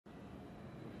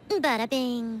Bada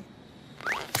bing.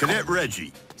 Cadet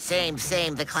Reggie. Same,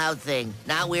 the cloud thing.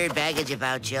 Not weird baggage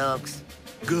about jokes.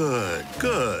 Good,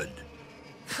 good.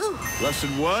 Whew.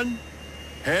 Lesson 1,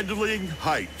 handling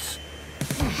heights.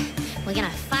 We gonna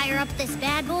fire up this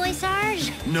bad boy,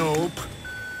 Sarge? Nope.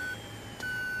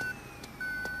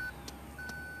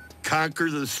 Conquer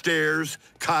the stairs,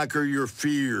 conquer your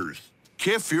fears.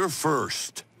 Kiff, you're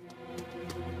first.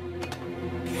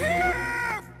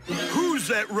 Kiff! Who's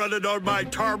that running on my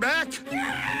tarmac?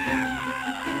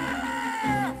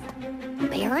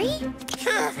 Barry?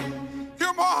 Kiff!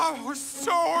 Your mom was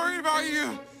so worried about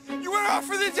you. You went out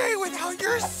for the day without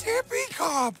your sippy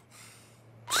cup.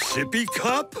 Sippy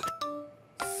cup?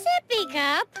 Sippy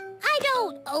cup? I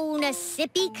don't own a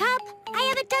sippy cup. I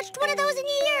haven't touched one of those in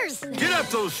years. Get up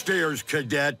those stairs,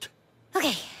 cadet.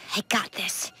 Okay, I got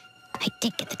this. I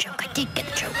did get the joke. You didn't get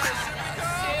the joke.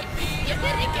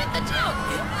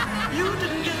 You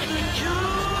didn't get the joke.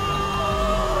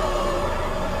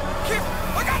 Kiff,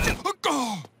 I got you.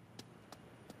 Oh.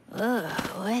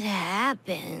 What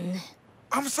happened?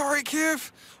 I'm sorry,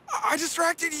 Kiff. I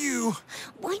distracted you.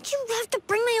 Why'd you have to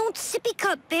bring my own sippy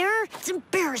cup, Bear? It's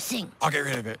embarrassing. I'll get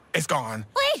rid of it. It's gone.